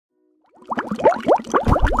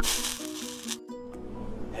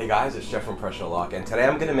guys, it's Jeff from Pressure Lock, and today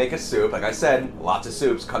I'm going to make a soup. Like I said, lots of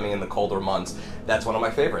soups coming in the colder months. That's one of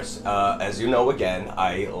my favorites. As you know, again,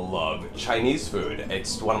 I love Chinese food.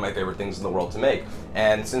 It's one of my favorite things in the world to make.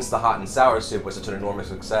 And since the hot and sour soup was such an enormous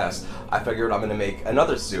success, I figured I'm going to make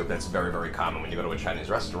another soup that's very, very common when you go to a Chinese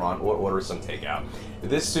restaurant or order some takeout.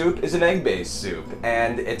 This soup is an egg-based soup,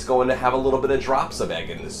 and it's going to have a little bit of drops of egg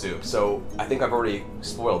in the soup. So I think I've already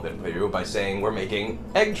spoiled it for you by saying we're making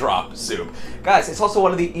egg drop soup. Guys, it's also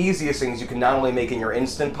one of the easiest things you can not only make in your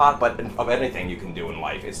Instant Pot, but of anything you can do in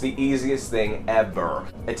life. It's the easiest thing ever.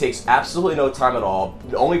 It takes absolutely no time at all.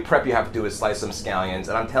 The only prep you have to do is slice some scallions,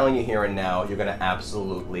 and I'm telling you here and now, you're gonna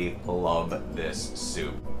absolutely love this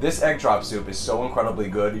soup. This egg drop soup is so incredibly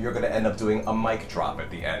good, you're gonna end up doing a mic drop at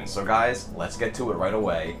the end. So guys, let's get to it right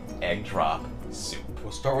away. Egg drop soup.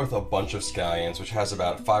 We'll start with a bunch of scallions, which has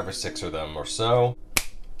about 5 or 6 of them or so,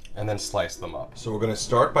 and then slice them up. So we're gonna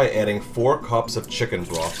start by adding 4 cups of chicken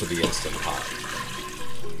broth to the Instant Pot.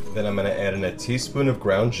 Then I'm gonna add in a teaspoon of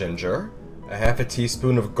ground ginger, a half a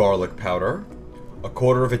teaspoon of garlic powder, a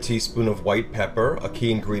quarter of a teaspoon of white pepper, a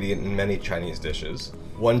key ingredient in many Chinese dishes,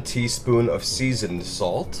 1 teaspoon of seasoned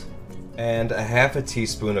salt, and a half a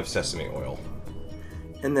teaspoon of sesame oil.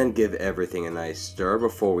 And then give everything a nice stir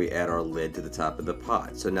before we add our lid to the top of the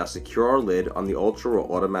pot. So now secure our lid on the Ultra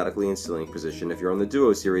or automatically in sealing position. If you're on the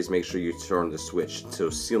Duo series, make sure you turn the switch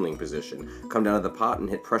to sealing position. Come down to the pot and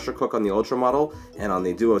hit pressure cook on the Ultra model, and on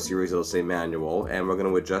the Duo series it'll say manual, and we're going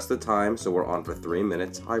to adjust the time so we're on for 3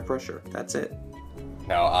 minutes, high pressure. That's it.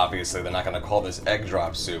 Now, obviously, they're not going to call this egg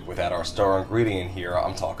drop soup without our star ingredient here.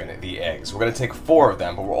 I'm talking the eggs. We're going to take 4 of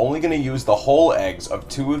them, but we're only going to use the whole eggs of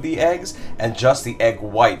 2 of the eggs and just the egg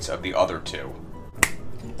whites of the other 2.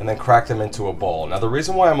 And then crack them into a bowl. Now, the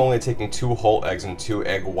reason why I'm only taking 2 whole eggs and 2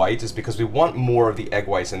 egg whites is because we want more of the egg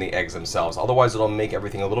whites in the eggs themselves. Otherwise, it'll make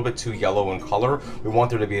everything a little bit too yellow in color. We want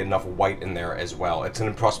there to be enough white in there as well. It's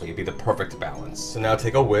going to, trust me, it'd be the perfect balance. So now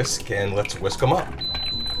take a whisk and let's whisk them up.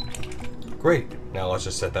 Great. Now let's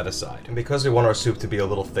just set that aside. And because we want our soup to be a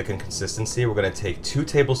little thick in consistency, we're going to take 2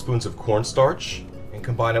 tablespoons of cornstarch and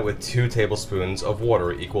combine it with 2 tablespoons of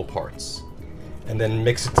water, equal parts. And then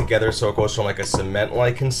mix it together so it goes from like a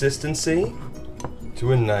cement-like consistency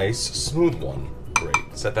to a nice, smooth one. Great.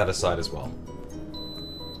 Set that aside as well.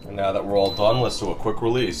 And now that we're all done, let's do a quick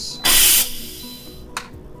release.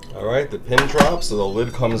 Alright, the pin drops, so the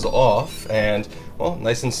lid comes off, and, well,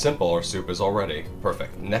 nice and simple, our soup is already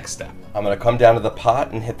perfect. Next step. I'm going to come down to the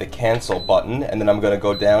pot and hit the cancel button, and then I'm going to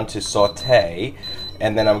go down to saute,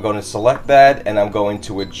 and then I'm going to select that, and I'm going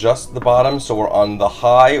to adjust the bottom so we're on the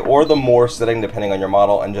high or the more setting, depending on your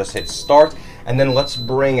model, and just hit start, and then let's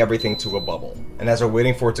bring everything to a bubble. And as we're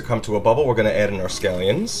waiting for it to come to a bubble, we're going to add in our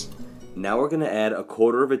scallions. Now we're going to add a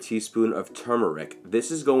quarter of a teaspoon of turmeric.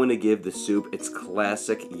 This is going to give the soup its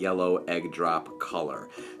classic yellow egg drop color.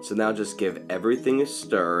 So now just give everything a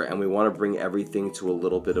stir, and we want to bring everything to a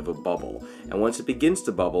little bit of a bubble. And once it begins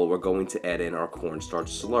to bubble, we're going to add in our cornstarch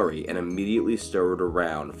slurry and immediately stir it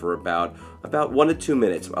around for about 1 to 2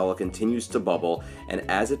 minutes while it continues to bubble, and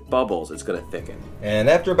as it bubbles, it's going to thicken. And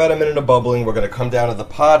after about a minute of bubbling, we're going to come down to the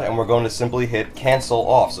pot and we're going to simply hit cancel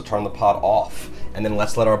off, so turn the pot off. And then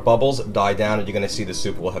let's let our bubbles die down, and you're going to see the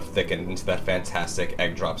soup will have thickened into that fantastic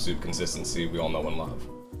egg drop soup consistency we all know and love.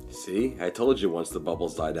 See? I told you once the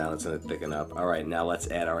bubbles die down, it's going to thicken up. Alright, now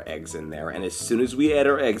let's add our eggs in there. And as soon as we add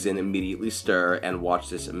our eggs in, immediately stir and watch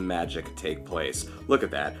this magic take place. Look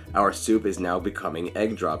at that. Our soup is now becoming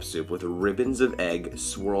egg drop soup with ribbons of egg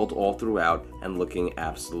swirled all throughout and looking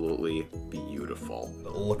absolutely beautiful.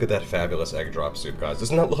 Look at that fabulous egg drop soup, guys.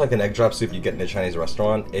 Doesn't that look like an egg drop soup you get in a Chinese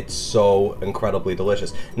restaurant? It's so incredibly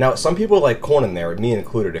delicious. Now, some people like corn in there, me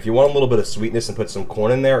included. If you want a little bit of sweetness and put some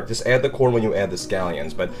corn in there, just add the corn when you add the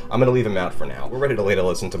scallions, but I'm going to leave them out for now. We're ready to ladle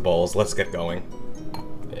this into bowls. Let's get going.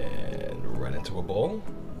 And right into a bowl.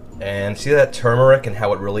 And see that turmeric and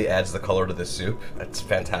how it really adds the color to this soup? That's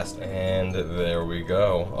fantastic. And there we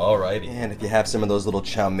go. Alrighty. And if you have some of those little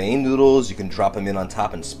chow mein noodles, you can drop them in on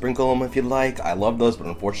top and sprinkle them if you'd like. I love those, but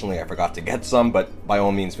unfortunately I forgot to get some, but by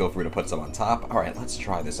all means feel free to put some on top. Alright, let's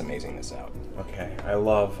try this amazingness out. Okay, I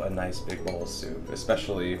love a nice big bowl of soup,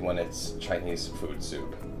 especially when it's Chinese food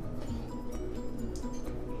soup.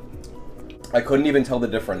 I couldn't even tell the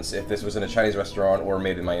difference if this was in a Chinese restaurant or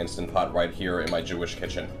made in my Instant Pot right here in my Jewish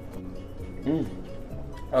kitchen.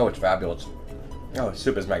 Oh, it's fabulous. Oh, the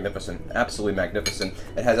soup is magnificent. Absolutely magnificent.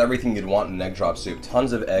 It has everything you'd want in an egg drop soup.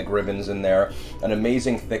 Tons of egg ribbons in there. An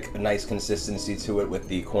amazing, thick, nice consistency to it with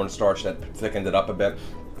the cornstarch that thickened it up a bit.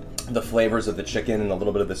 The flavors of the chicken and a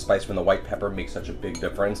little bit of the spice from the white pepper make such a big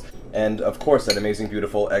difference. And, of course, that amazing,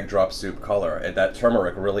 beautiful egg drop soup color. And that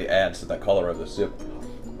turmeric really adds to that color of the soup.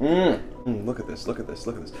 Look at this, look at this,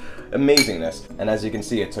 look at this. Amazingness. And as you can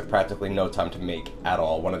see, it took practically no time to make at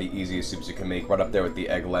all. One of the easiest soups you can make, right up there with the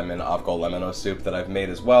egg lemon avgo lemano soup that I've made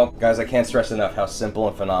as well. Guys, I can't stress enough how simple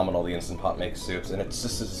and phenomenal the Instant Pot makes soups, and it's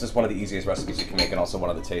just one of the easiest recipes you can make and also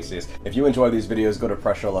one of the tastiest. If you enjoy these videos, go to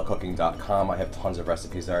pressureluckcooking.com. I have tons of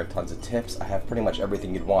recipes there, I have tons of tips. I have pretty much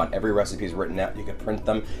everything you'd want. Every recipe is written out. You can print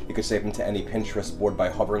them. You can save them to any Pinterest board by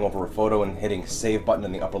hovering over a photo and hitting save button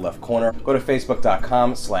in the upper left corner. Go to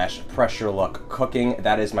facebook.com/pressureluckcooking.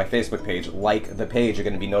 That is my Facebook page. Like the page. You're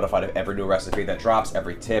going to be notified of every new recipe that drops,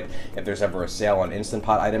 every tip. If there's ever a sale on Instant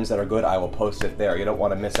Pot items that are good, I will post it there. You don't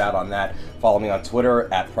want to miss out on that. Follow me on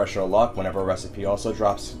Twitter at PressureLuck. Whenever a recipe also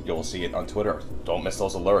drops, you'll see it on Twitter. Don't miss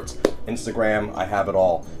those alerts. Instagram, I have it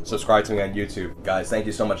all. Subscribe to me on YouTube. Guys, thank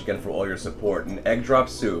you so much again for all your support. An egg drop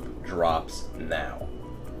soup drops now.